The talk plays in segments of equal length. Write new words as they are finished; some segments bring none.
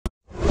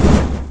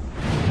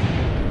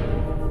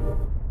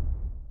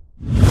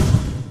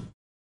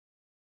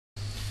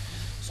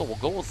So we'll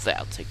go with that.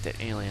 I'll take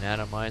that alien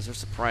atomizer.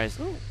 Surprise.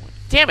 Ooh,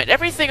 damn it,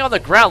 everything on the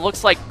ground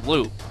looks like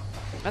loot.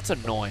 That's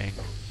annoying.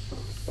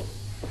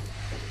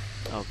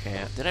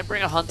 Okay, did I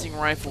bring a hunting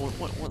rifle?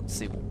 Let's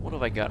see, what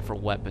have I got for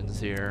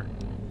weapons here?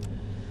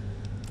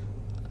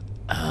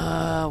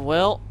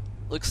 Well,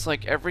 looks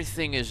like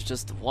everything is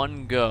just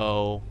one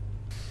go.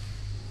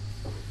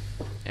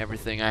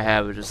 Everything I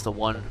have is just a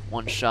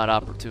one-shot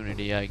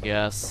opportunity, I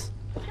guess.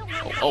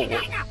 Oh,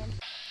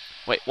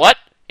 wait, what?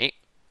 They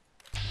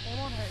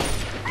won't hurt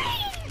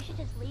you. You should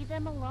just leave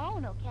them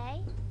alone,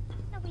 okay?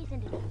 No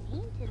reason to be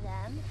mean to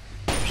them.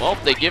 Well,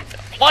 if they give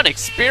one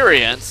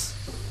experience.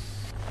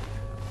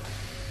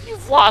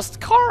 You've lost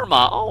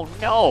karma. Oh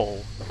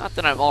no. Not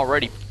that I'm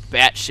already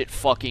batshit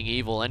fucking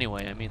evil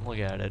anyway. I mean, look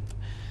at it.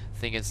 I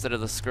think instead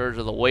of the Scourge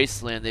of the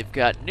Wasteland, they've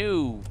got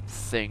new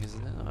things.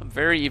 I'm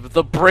very evil.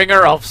 The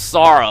Bringer of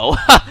Sorrow.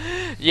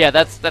 Yeah,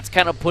 that's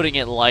kind of putting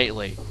it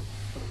lightly.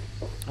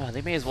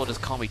 They may as well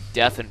just call me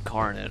Death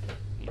Incarnate.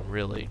 I mean,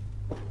 really.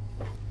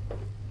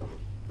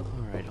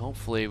 Alright,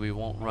 hopefully we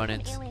won't run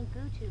into... alien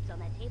goo tubes on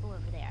that table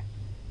over there.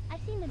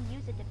 I've seen them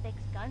use it to fix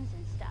guns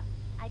and stuff.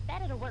 I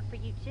bet it'll work for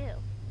you too.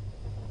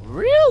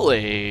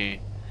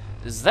 Really?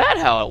 Is that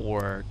how it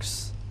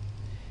works?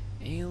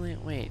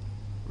 Alien... Wait.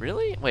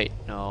 Really? Wait,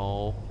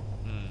 no.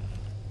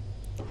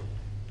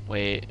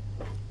 Wait.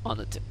 On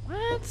the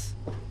what?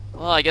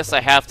 Well, I guess I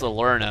have to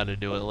learn how to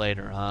do it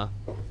later, huh?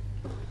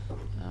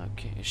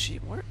 Okay, is she...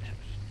 Where...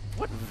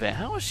 What vent?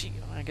 How is she...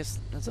 I guess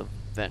that's a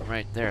vent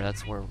right there.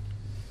 That's where...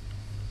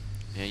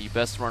 Yeah, you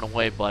best run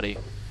away, buddy.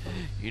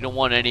 You don't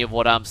want any of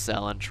what I'm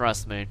selling,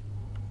 trust me.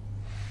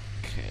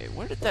 Okay,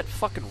 where did that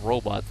fucking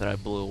robot that I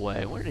blew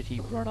away, where did he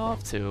run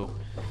off to?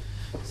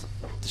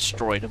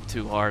 Destroyed him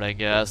too hard, I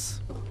guess.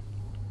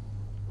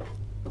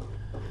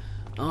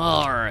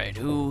 Alright,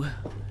 who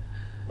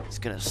is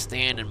gonna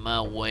stand in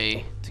my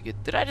way to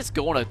get... Did I just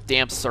go in a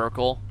damn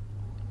circle?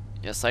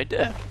 Yes, I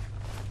did.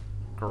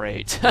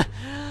 Great.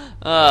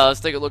 Let's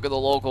take a look at the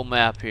local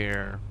map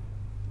here.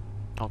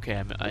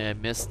 Okay, I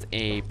missed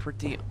a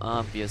pretty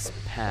obvious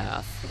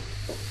path.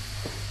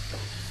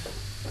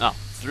 Oh,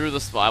 through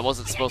the spot. I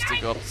wasn't supposed to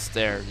go up the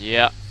stairs.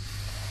 Yeah.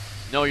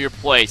 Know your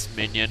place,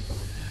 minion.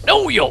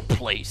 Know your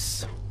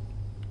place!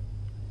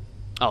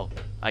 Oh,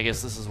 I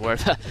guess this is where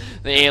the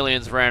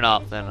aliens ran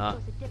off then, huh?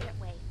 This goes a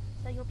different way,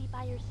 so you'll be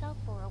by yourself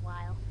for a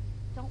while.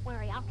 Don't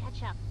worry, I'll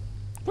catch up.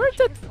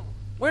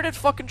 Where did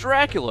fucking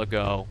Dracula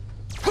go?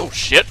 Oh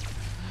shit!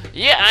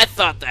 Yeah, I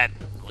thought that.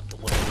 What the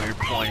little weird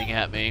pointing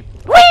at me?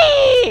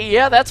 Whee!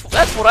 Yeah, that's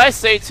what I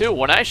say too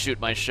when I shoot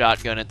my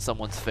shotgun at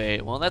someone's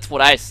face. Well, that's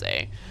what I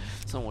say.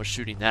 If someone was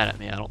shooting that at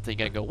me, I don't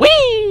think I'd go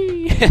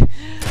whee!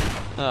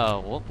 Oh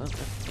well,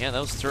 yeah,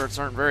 those turrets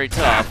aren't very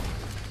tough.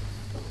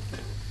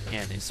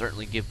 Yeah, they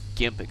certainly give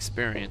Gimp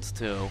experience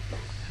too.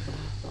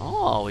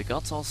 Oh, we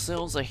got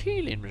ourselves a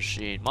healing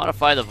machine.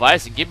 Modify the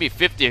device and give me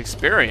 50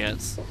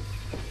 experience.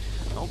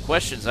 No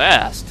questions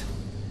asked.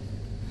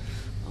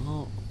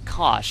 Oh,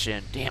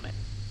 caution. Damn it.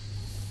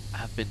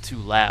 I've been too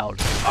loud.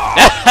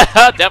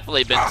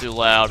 Definitely been too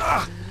loud.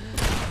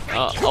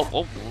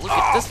 Oh,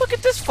 look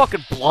at this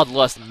fucking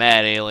bloodlust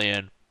mad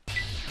alien.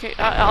 Okay,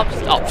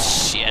 oh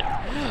shit.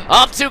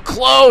 I'm too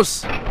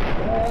close.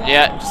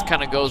 Yeah, it just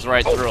kind of goes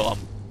right through him.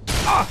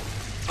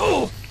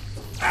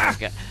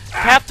 Okay.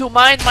 Have to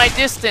mind my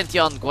distance,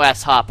 young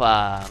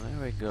grasshopper.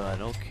 Very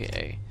good.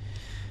 Okay.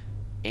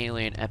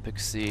 Alien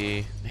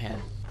epicsy.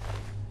 Man.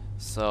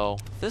 So,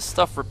 this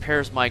stuff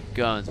repairs my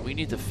guns. We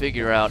need to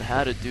figure out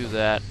how to do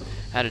that.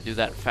 How to do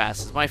that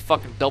fast. Is my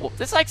fucking double...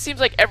 This like seems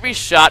like every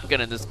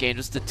shotgun in this game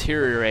just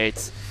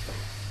deteriorates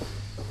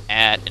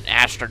at an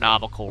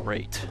astronomical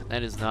rate.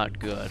 That is not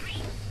good.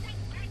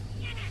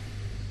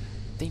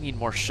 They need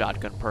more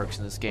shotgun perks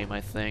in this game,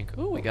 I think.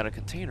 Ooh, we got a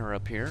container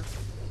up here.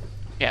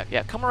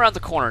 Yeah, come around the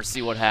corner and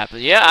see what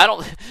happens. Yeah, I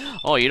don't...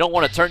 Oh, you don't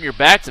want to turn your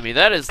back to me.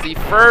 That is the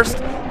first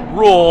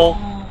rule.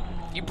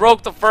 You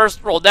broke the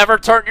first rule. Never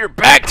turn your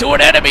back to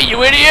an enemy,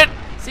 you idiot!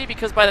 See,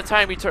 because by the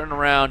time you turn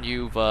around,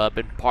 you've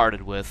been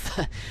parted with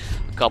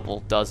a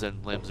couple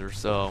dozen limbs or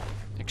so.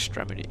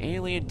 Extremity.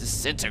 Alien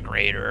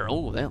disintegrator.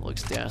 Oh, that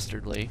looks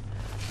dastardly.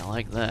 I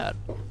like that.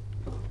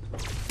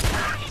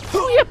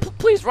 Oh yeah,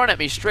 please run at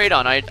me straight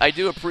on. I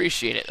do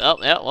appreciate it. Oh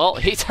yeah, well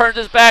he turned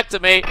his back to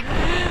me.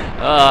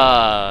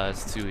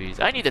 It's too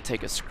easy. I need to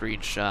take a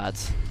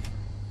screenshot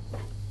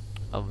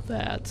of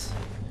that.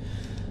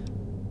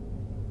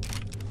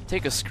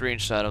 Take a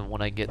screenshot of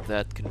when I get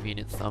that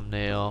convenient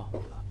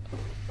thumbnail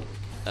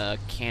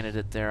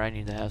candidate there. I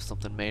need to have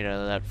something made out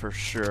of that for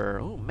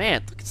sure. Oh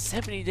man, look at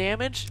 70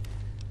 damage.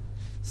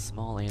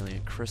 Small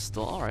alien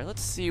crystal. All right,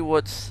 let's see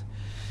what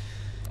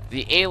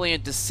the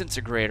alien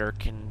disintegrator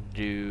can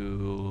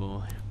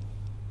do.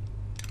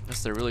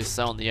 Guess they're really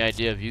selling the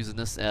idea of using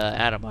this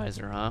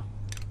atomizer, huh?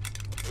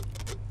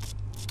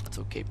 That's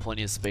okay,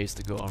 plenty of space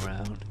to go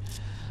around.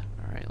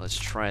 Alright, let's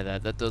try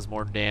that. That does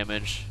more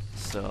damage,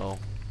 so...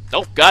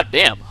 Oh,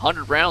 goddamn,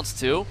 100 rounds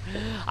too?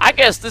 I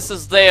guess this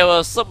is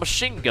the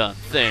submachine gun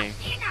thing.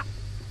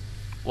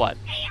 What?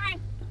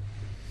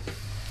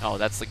 Oh,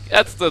 that's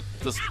the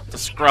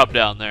scrub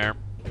down there.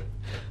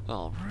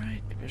 All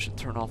right, maybe I should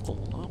turn off the.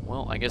 Oh,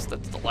 well, I guess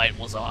that the light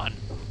was on.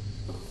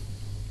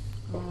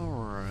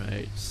 All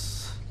right.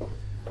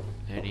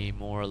 Any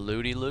more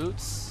looty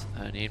loots?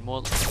 I need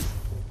more.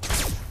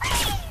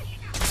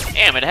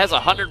 Damn, it has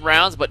 100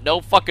 rounds, but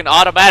no fucking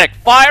automatic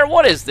fire.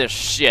 What is this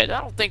shit? I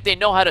don't think they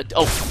know how to.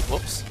 Oh,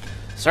 whoops.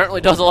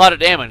 Certainly does a lot of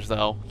damage,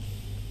 though.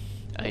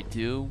 I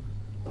do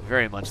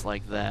very much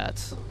like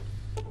that.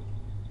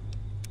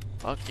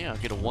 Fuck yeah, I'll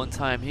get a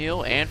one-time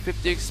heal and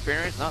 50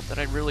 experience. Not that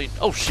I really...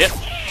 Oh, shit.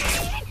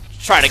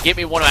 Trying to get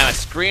me one of my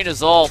screen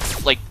is all,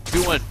 like,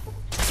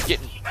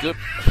 getting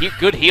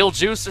good heal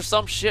juice or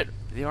some shit.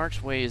 The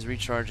archway is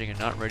recharging and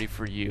not ready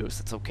for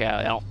use. It's okay.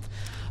 I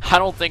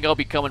don't think I'll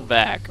be coming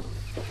back.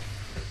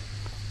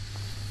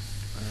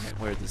 Alright,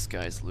 where'd this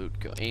guy's loot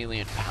go?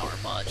 Alien power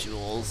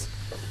modules.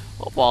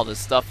 Hope all this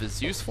stuff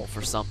is useful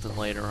for something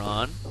later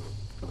on.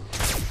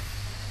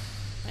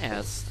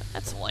 Yeah,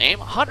 that's lame.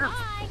 100...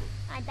 Hi,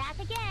 I'm back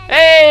again.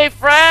 Hey,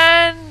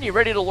 friend! You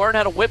ready to learn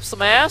how to whip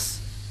some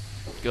ass?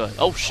 Good.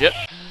 Oh, shit.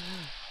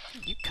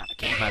 You kind of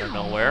came out of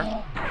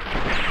nowhere.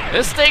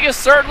 This thing is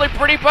certainly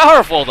pretty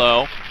powerful,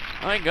 though.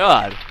 My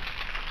God.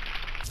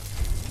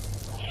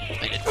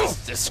 And it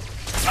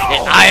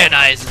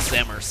ionizes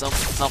them or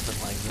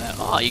something like that.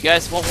 Oh, you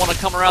guys won't want to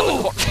come around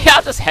the corner. Yeah,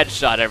 I'll just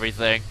headshot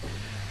everything.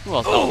 Who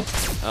else? Oh,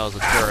 that was a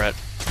turret.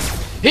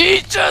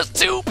 He's just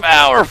too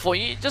powerful.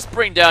 You just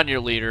bring down your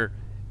leader.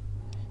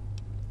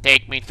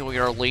 Take me to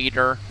your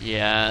leader.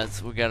 Yeah,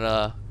 we got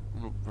a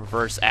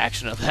reverse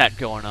action of that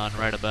going on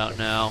right about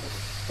now.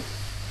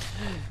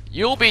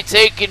 You'll be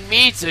taking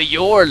me to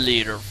your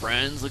leader,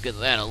 friends. Look at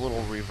that, a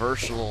little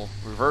reversal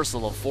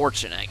of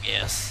fortune, I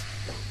guess.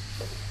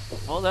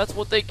 Well, that's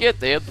what they get.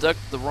 They abduct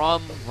the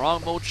wrong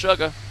mode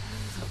chugga.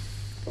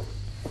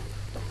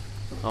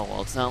 Oh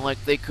well, it's not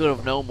like they could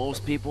have known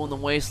most people in the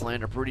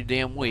wasteland are pretty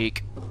damn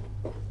weak.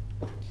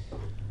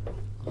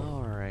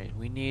 Alright,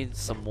 we need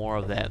some more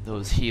of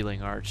those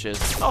healing arches.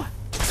 Oh,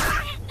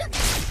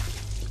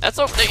 that's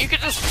okay. You could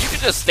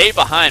just stay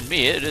behind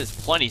me. It is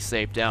plenty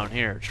safe down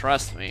here.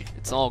 Trust me.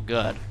 It's all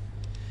good.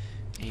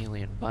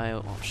 Alien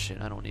bio. Oh shit!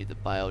 I don't need the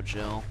bio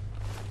gel.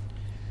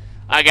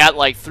 I got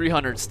like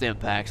 300 stim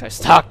packs. I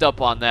stocked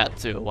up on that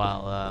too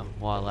while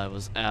I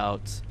was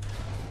out.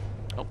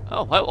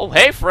 Oh,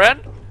 hey friend.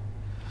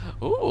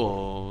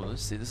 Ooh,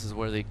 let's see. This is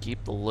where they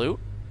keep the loot.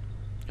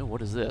 Oh,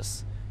 what is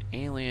this?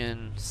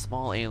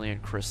 Small alien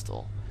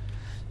crystal.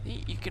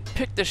 You can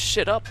pick this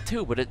shit up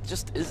too, but it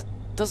just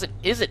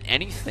isn't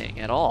anything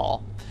at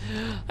all.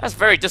 That's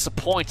very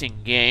disappointing,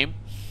 game.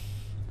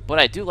 But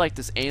I do like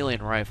this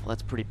alien rifle.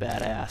 That's pretty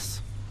badass.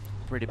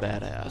 Pretty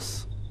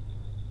badass.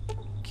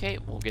 Okay,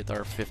 we'll get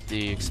our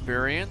 50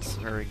 experience.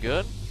 Very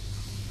good.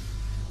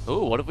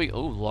 Ooh, what have we?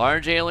 Ooh,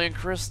 large alien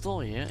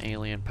crystal. Yeah,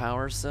 alien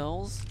power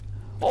cells.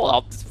 Oh,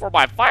 it's for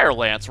my fire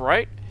lance,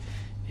 right?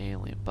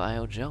 Alien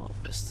biogel.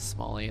 Missed a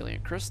small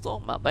alien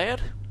crystal. My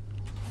bad.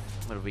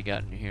 What have we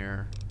got in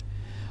here?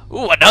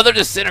 Ooh, another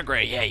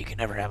disintegrate. Yeah, you can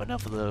never have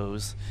enough of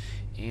those.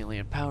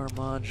 Alien power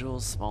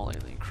modules, small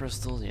alien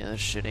crystals. Yeah, this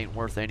shit ain't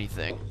worth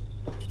anything.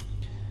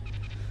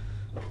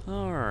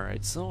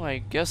 Alright, so I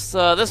guess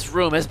this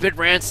room has been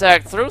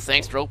ransacked through.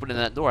 Thanks for opening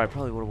that door. I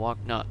probably would have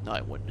walked... No,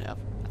 I wouldn't have.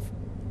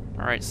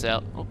 Alright,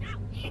 Sal. Oh,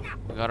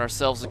 we got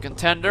ourselves a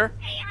contender.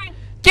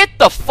 Get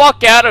the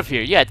fuck out of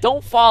here! Yeah,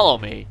 don't follow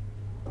me.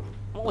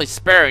 I'm only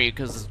sparing you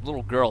because this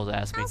little girl's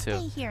asked me to.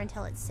 I'll stay here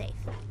until it's safe,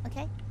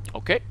 okay?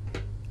 Okay.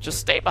 Just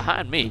stay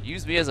behind me.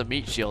 Use me as a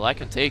meat shield. I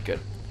can take it.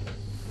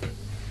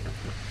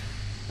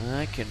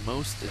 I can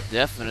most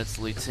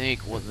definitely take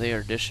what they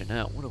are dishing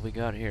out. What do we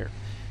got here?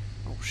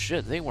 Oh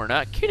shit, they were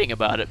not kidding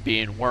about it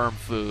being worm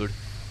food.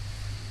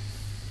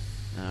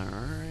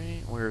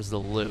 Alright, where's the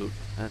loot?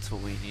 That's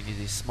what we need.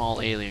 These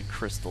small alien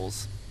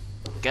crystals.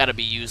 Gotta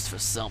be used for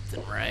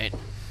something, right?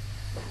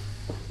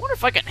 Wonder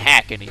if I can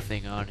hack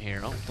anything on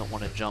here. Oh, don't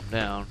want to jump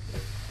down.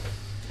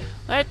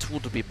 That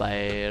would be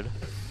bad.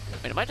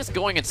 Wait, am I just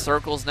going in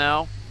circles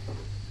now?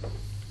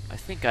 I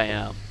think I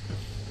am.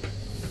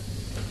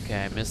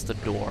 Okay, I missed the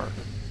door.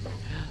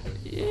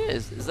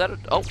 Is that a...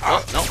 Oh,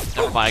 no,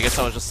 never mind. I guess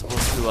I was just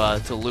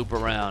supposed to loop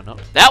around. Oh,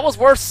 that was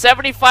worth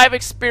 75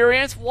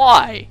 experience?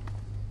 Why?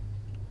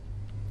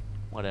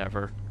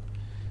 Whatever.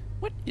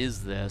 What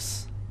is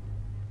this?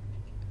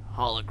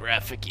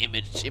 Holographic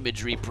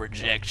imagery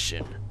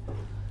projection.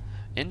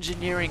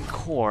 Engineering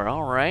core,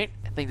 alright.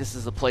 I think this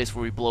is the place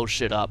where we blow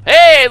shit up.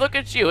 Hey, look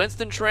at you,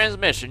 instant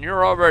transmission.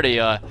 You're already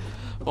a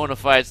bona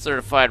fide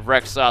certified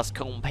Wrecksauce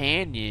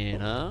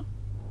companion, huh?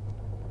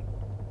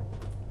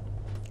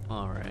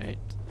 Alright.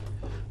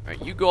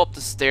 Alright, you go up the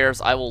stairs.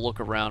 I will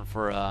look around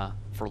for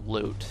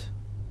loot.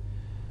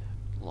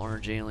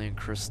 Large alien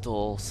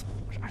crystals.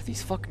 What are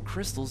these fucking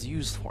crystals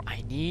used for?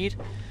 I need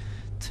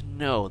to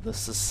know. The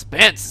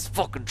suspense is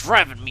fucking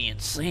driving me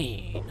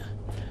insane.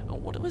 Oh,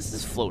 what was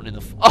this floating in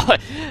the... Oh,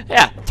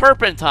 yeah,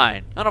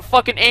 turpentine on a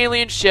fucking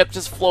alien ship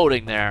just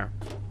floating there.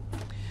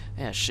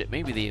 Yeah, shit,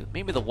 maybe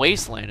the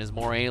wasteland is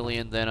more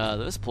alien than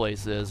this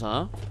place is,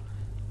 huh?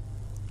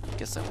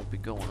 guess I won't be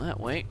going that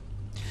way.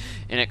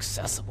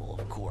 Inaccessible,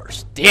 of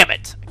course. Damn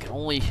it! I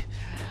can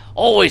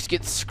always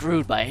get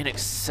screwed by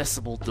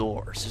inaccessible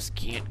doors. Just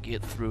can't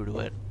get through to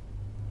it.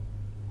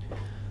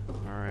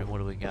 Alright, what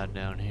do we got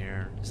down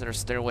here? Is there a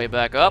stairway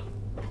back up?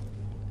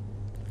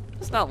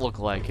 Does not look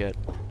like it.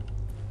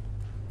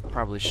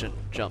 Probably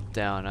shouldn't jump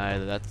down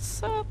either.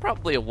 That's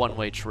probably a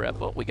one-way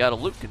trip. Oh, we got a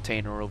loot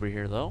container over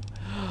here, though.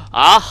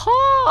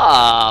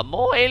 Aha!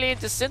 More alien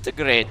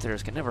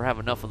disintegrators. Can never have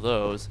enough of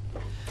those.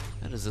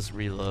 How does this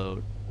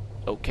reload?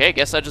 Okay,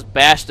 guess I just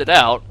bashed it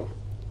out.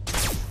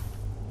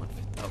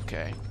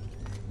 Okay.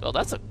 Well,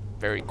 that's a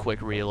very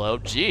quick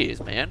reload.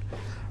 Jeez, man.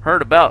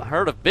 Heard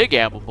of big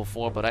ammo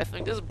before, but I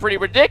think this is pretty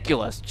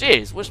ridiculous.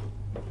 Jeez, wish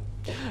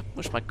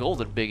my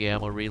golden big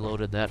ammo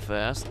reloaded that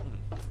fast.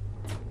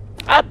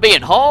 I'd be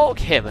in hog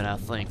heaven, I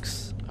think.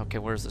 Okay,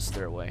 where's the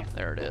stairway?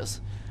 There it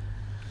is.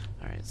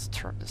 Alright, let's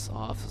turn this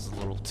off. This is a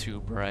little too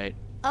bright.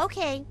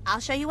 Okay, I'll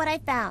show you what I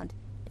found.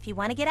 If you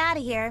want to get out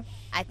of here,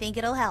 I think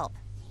it'll help.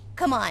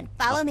 Come on,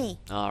 follow me.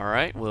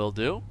 Alright, will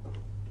do.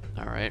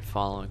 Alright,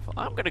 following.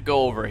 I'm gonna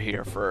go over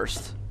here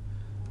first.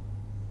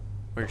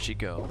 Where'd she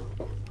go?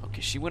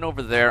 Okay, she went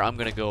over there. I'm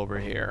gonna go over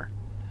here.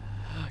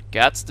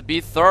 Gots to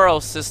be thorough,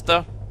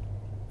 sister.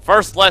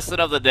 First lesson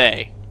of the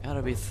day.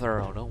 Gotta be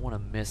thorough. Don't want to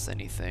miss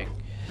anything.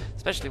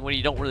 Especially when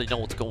you don't really know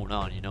what's going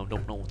on, you know?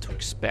 Don't know what to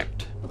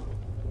expect.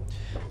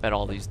 Bet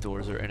all these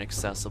doors are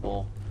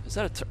inaccessible. Is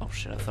that a oh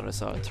shit, I thought I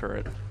saw a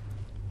turret.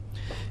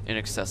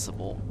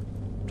 Inaccessible.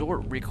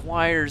 Door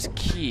requires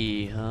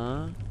key,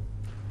 huh?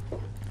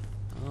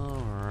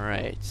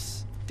 Alright.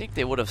 I think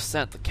they would have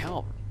sent the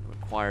count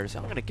requires.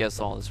 I'm gonna guess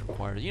all this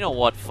requires. You know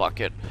what? Fuck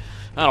it.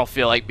 I don't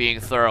feel like being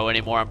thorough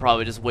anymore. I'm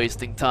probably just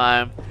wasting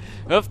time.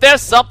 If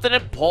there's something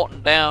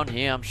important down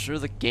here, I'm sure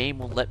the game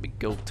will let me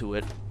go to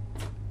it.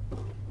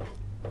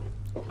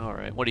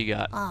 Alright, what do you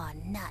got? Aw,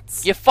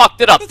 nuts. You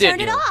fucked it up, They didn't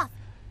turned you? it off.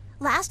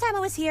 Last time I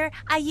was here,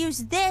 I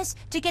used this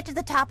to get to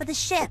the top of the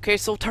ship. Okay,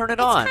 so turn it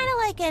It's on. kind of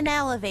like an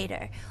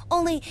elevator,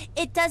 only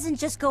it doesn't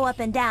just go up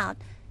and down.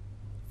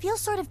 Feels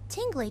sort of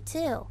tingly,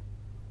 too.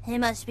 He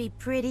must be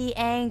pretty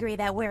angry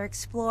that we're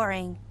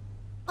exploring.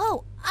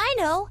 Oh, I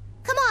know.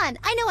 Come on,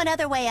 I know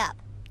another way up.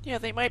 Yeah,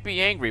 they might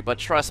be angry, but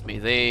trust me,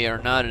 they are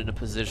not in a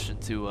position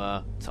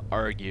to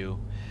argue.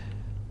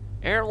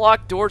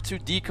 Airlock door to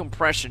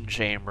decompression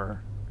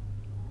chamber.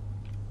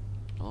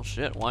 Oh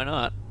shit, why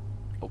not?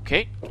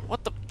 Okay,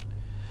 what the...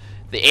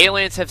 The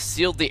aliens have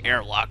sealed the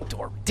airlock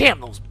door.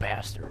 Damn those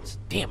bastards.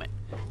 Damn it.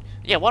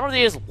 Yeah, why don't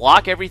they just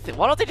lock everything?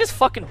 Why don't they just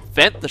fucking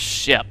vent the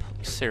ship?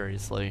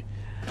 Seriously.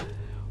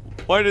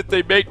 Why did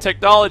they make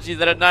technology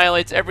that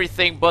annihilates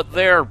everything but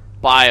their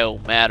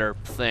biomatter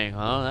thing,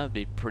 huh? That'd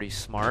be pretty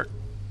smart.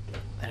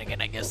 Then again,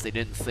 I guess they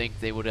didn't think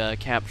they would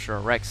capture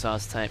a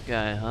Wrecksauce type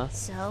guy, huh?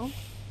 So,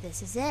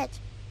 this is it.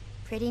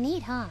 Pretty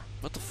neat, huh?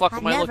 What the fuck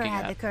am I I've looking never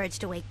had the at? courage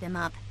to wake them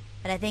up,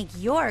 but I think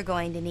you're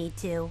going to need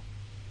to.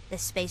 The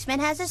spaceman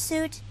has a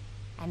suit,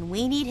 and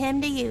we need him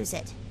to use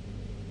it.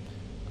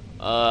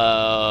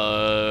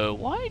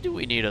 Why do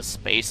we need a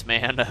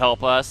spaceman to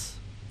help us?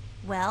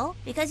 Well,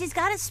 because he's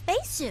got a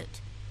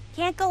spacesuit.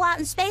 Can't go out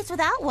in space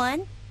without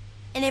one.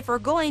 And if we're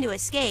going to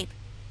escape,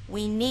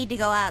 we need to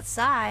go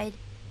outside.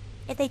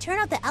 If they turn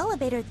off the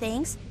elevator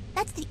things,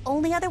 that's the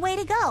only other way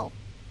to go.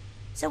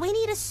 So we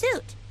need a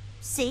suit.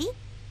 See?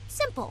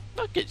 Simple.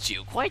 Look at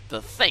you, quite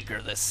the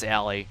thinker, this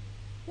Sally.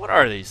 What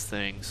are these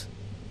things?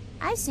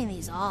 I've seen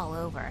these all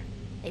over.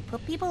 They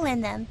put people in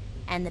them,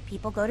 and the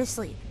people go to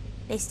sleep.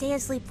 They stay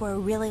asleep for a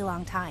really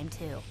long time,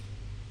 too.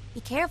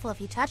 Be careful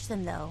if you touch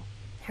them, though.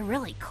 They're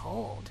really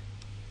cold.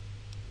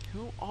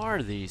 Who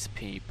are these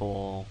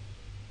people?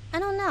 I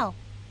don't know.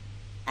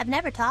 I've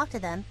never talked to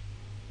them.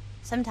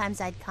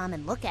 Sometimes I'd come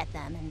and look at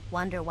them and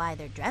wonder why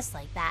they're dressed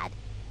like that.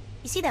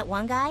 You see that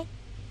one guy?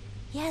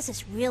 He has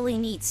this really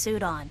neat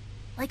suit on.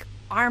 Like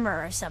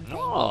armor or something.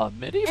 Oh,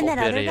 medieval And that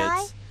other guy?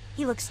 idiots.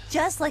 He looks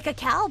just like a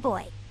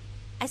cowboy.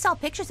 I saw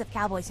pictures of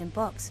cowboys in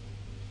books.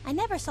 I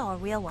never saw a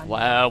real one.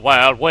 Wild,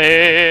 wild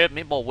west.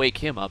 Maybe I'll wake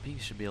him up. He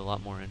should be a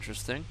lot more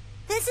interesting.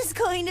 This is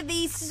going to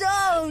be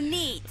so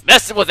neat.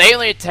 Messing with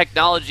alien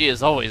technology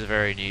is always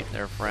very neat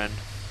there, friend.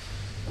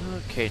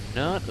 Okay,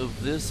 not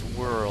of this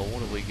world.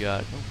 What do we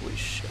got? Holy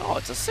shit. Oh,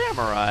 it's a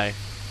samurai.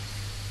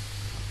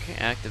 Okay,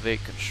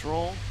 activate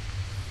control.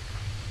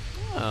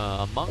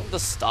 Among the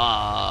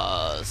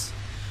stars.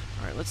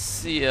 Alright, let's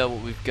see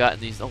what we've got in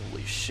these.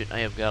 Holy shit, I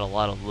have got a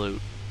lot of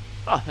loot.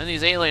 Oh, and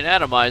these alien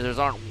atomizers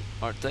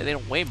aren't they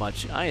don't weigh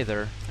much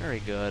either. Very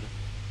good.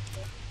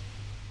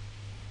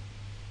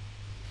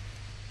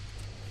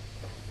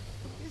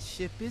 This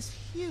ship is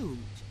huge.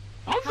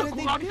 How did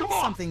they build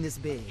something this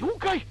big?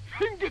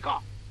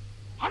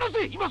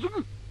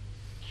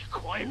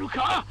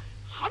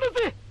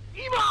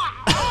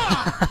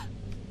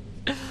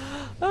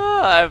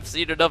 I've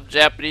seen enough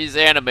Japanese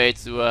anime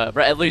to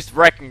at least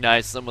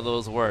recognize some of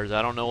those words.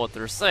 I don't know what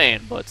they're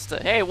saying, but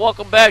hey,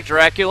 welcome back,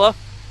 Dracula.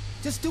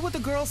 Just do what the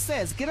girl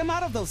says. Get him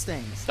out of those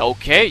things.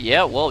 Okay,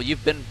 yeah, well,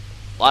 you've been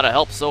a lot of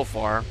help so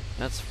far.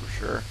 That's for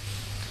sure.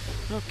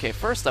 Okay,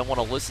 first I want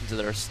to listen to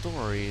their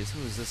stories.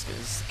 Who is this guy? Is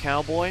this the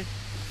cowboy?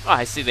 Oh,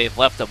 I see they've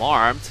left him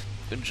armed.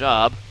 Good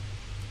job.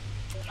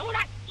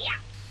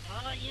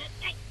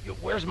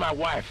 Where's my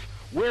wife?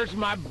 Where's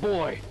my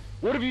boy?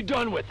 What have you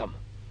done with them?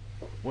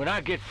 When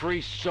I get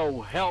free,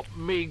 so help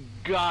me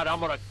God, I'm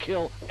gonna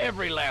kill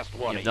every last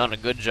one You've of done a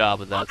good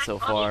job of that so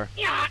far.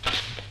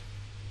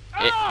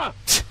 Ah!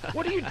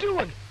 What are you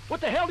doing?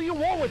 What the hell do you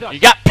want with us? You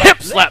got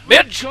pimp slap,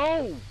 Let me bitch!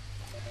 go!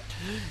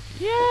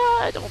 Yeah,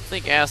 I don't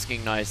think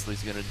asking nicely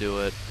is gonna do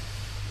it.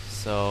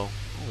 So,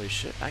 holy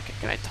shit,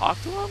 can I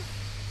talk to him?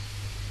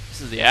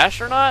 This is the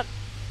astronaut?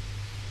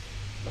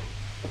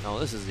 No,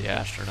 this is the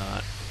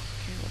astronaut.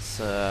 Okay,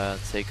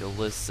 let's take a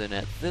listen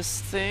at this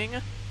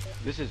thing.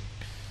 This is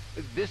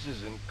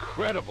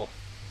incredible.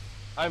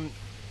 I'm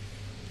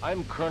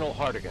Colonel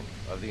Hardigan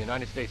of the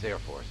United States Air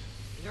Force.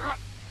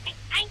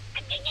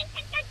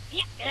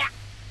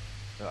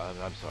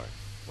 I'm sorry.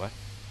 What?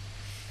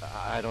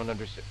 I don't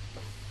understand.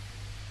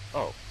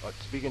 Oh,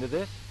 speaking to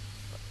this?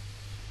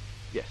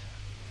 Yes.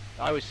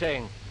 I was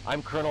saying,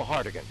 I'm Colonel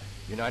Hardigan,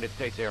 United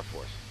States Air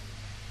Force.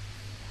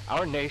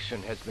 Our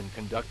nation has been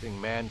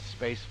conducting manned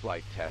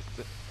spaceflight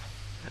tests.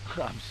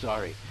 I'm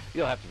sorry.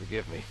 You'll have to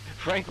forgive me.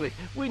 Frankly,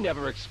 we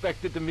never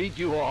expected to meet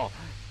you all.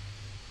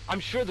 I'm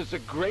sure there's a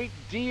great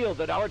deal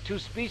that our two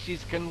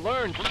species can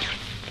learn.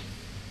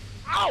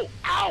 Ow!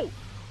 Ow!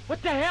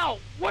 What the hell?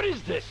 What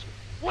is this?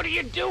 What are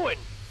you doing?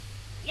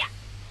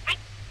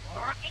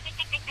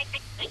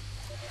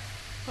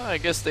 Well, I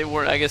guess they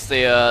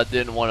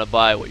didn't want to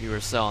buy what you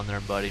were selling there,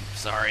 buddy.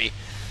 Sorry.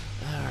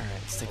 Alright,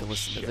 let's take a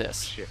listen to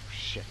this. Shit.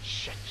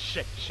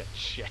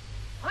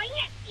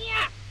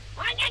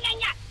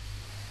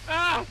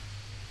 Ah!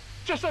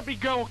 Just let me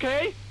go,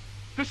 okay?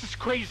 This is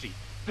crazy.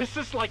 This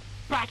is like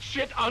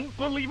batshit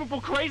unbelievable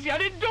crazy. I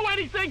didn't do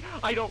anything.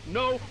 I don't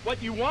know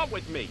what you want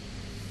with me.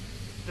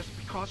 Just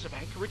because of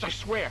Anchorage, I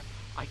swear.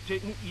 I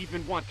didn't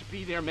even want to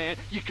be there, man.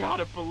 You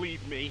gotta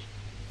believe me.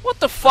 What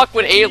the fuck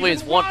would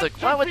aliens want to...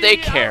 Why would they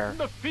care? Out in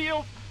the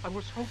field. I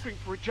was hoping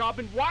for a job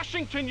in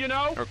Washington, you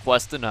know?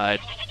 Request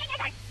denied.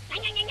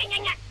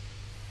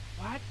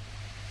 What?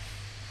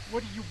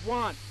 What do you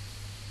want?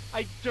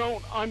 I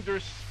don't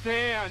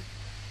understand.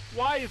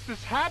 Why is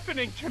this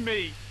happening to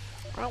me?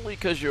 Probably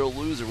because you're a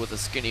loser with a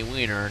skinny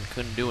wiener and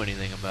couldn't do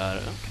anything about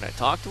it. Can I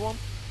talk to him?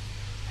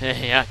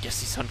 Yeah, I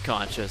guess he's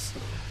unconscious.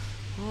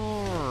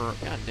 Oh,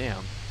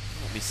 goddamn.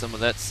 Maybe some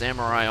of that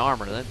samurai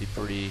armor. That'd be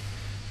pretty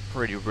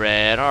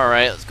rad.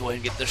 Alright, let's go ahead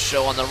and get this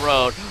show on the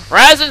road.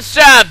 Rise and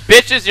shine,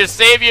 bitches! Your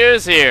savior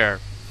is here!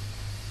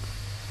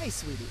 Hey,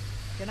 sweetie,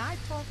 can I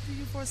talk to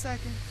you for a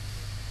second?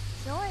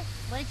 Sure.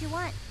 What did you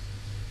want?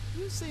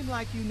 You seem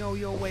like you know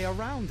your way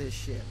around this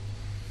ship.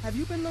 Have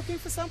you been looking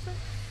for something?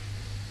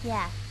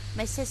 Yeah,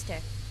 my sister.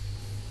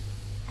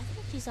 I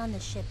think she's on the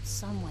ship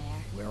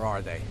somewhere. Where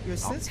are they? Your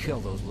I'll sister? kill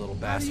those little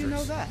bastards. How do you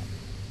know that?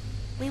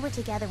 We were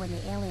together when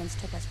the aliens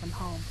took us from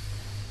home.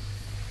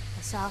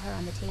 I saw her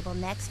on the table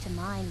next to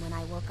mine when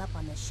I woke up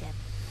on the ship.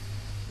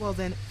 Well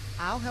then,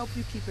 I'll help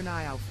you keep an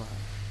eye out for her,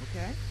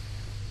 okay?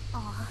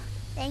 Aw,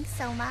 thanks,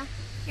 Soma.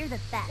 You're the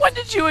best. When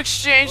did you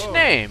exchange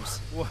names?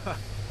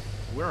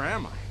 Where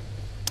am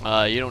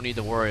I? You don't need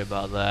to worry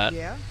about that.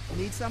 Yeah?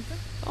 Need something?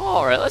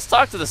 Alright, let's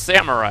talk to the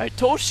samurai.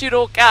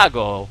 Toshiro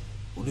Kago.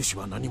 お主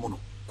は何者?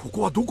 こ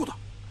こはどこだ?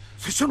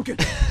 拙者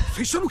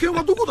の剣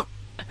はどこだ?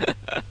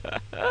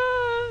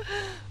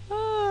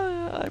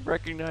 I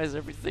recognize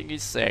everything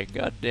he's saying.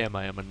 God damn,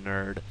 I am a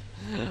nerd.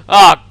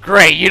 Oh,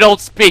 great! You don't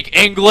speak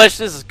English?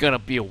 This is gonna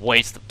be a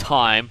waste of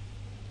time.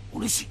 お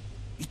主、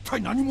一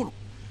体何者?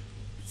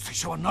 拙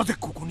者はなぜ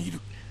ここにいる?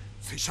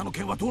 拙者の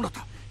剣はどうなっ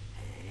た?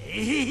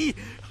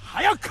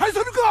 早く返せ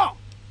るか?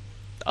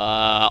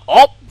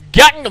 Oh,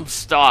 Gangnam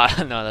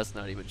Style! No, that's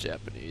not even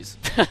Japanese.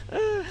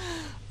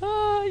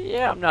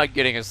 Yeah, I'm not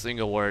getting a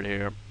single word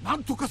here. な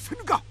んとかせ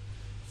ぬか?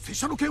 拙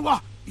者の剣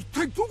は一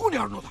体どこに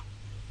あるの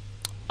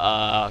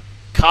だ?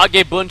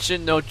 Kage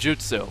Bunshin no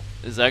Jutsu.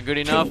 Is that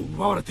good 剣 enough? を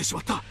奪われてしま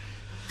った。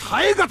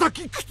耐え難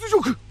き屈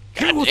辱。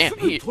剣をす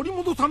ぐ取り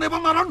戻さねば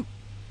ならぬ。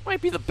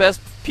 Might be the best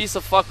piece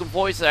of fucking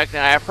voice acting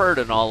I've heard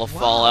in all of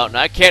Fallout, and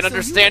I can't So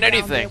understand you were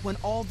down anything. there when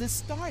all this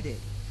started,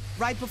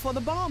 right before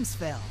the bombs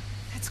fell.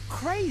 That's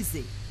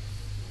crazy.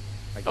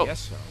 I Oh.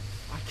 guess so.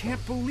 I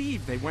can't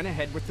believe they went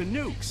ahead with the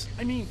nukes.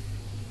 I mean,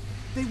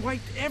 they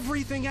wiped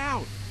everything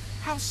out.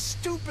 How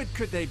stupid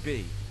could they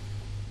be?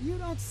 You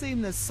don't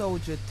seem the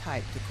soldier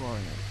type to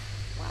coronate.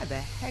 Why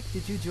the heck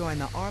did you join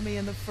the army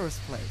in the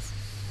first place?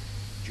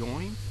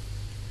 Join?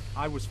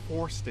 I was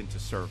forced into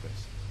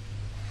service.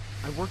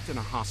 I worked in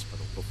a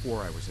hospital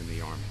before I was in the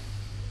army.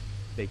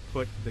 They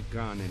put the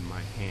gun in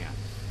my hand.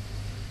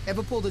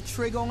 Ever pull the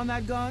trigger on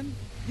that gun?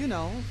 You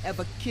know,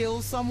 ever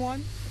kill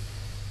someone?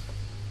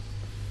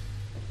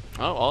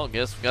 Oh, well, I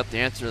guess we got the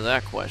answer to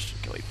that question.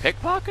 Can we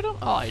pickpocket him?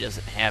 Oh, he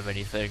doesn't have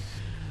anything.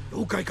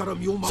 妖怪から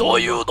身を守るそ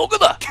ういう毒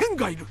だ! 剣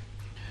がいる。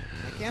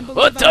 I can't believe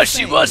I'm saying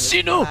私は this,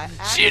 死ぬ! but I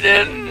actually 死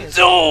ねん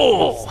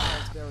ぞ!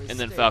 sounds very And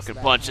then space Falcon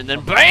back Punch, and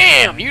home. then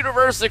BAM!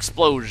 Universe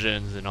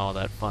explosions and all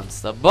that fun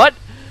stuff. But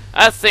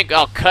I think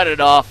I'll cut it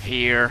off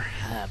here.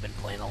 I've been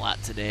playing a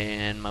lot today,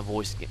 and my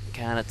voice is getting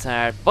kind of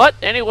tired. But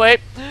anyway,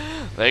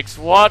 thanks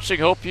for watching.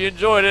 Hope you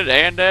enjoyed it,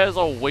 and as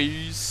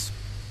always,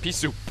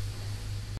 peace out.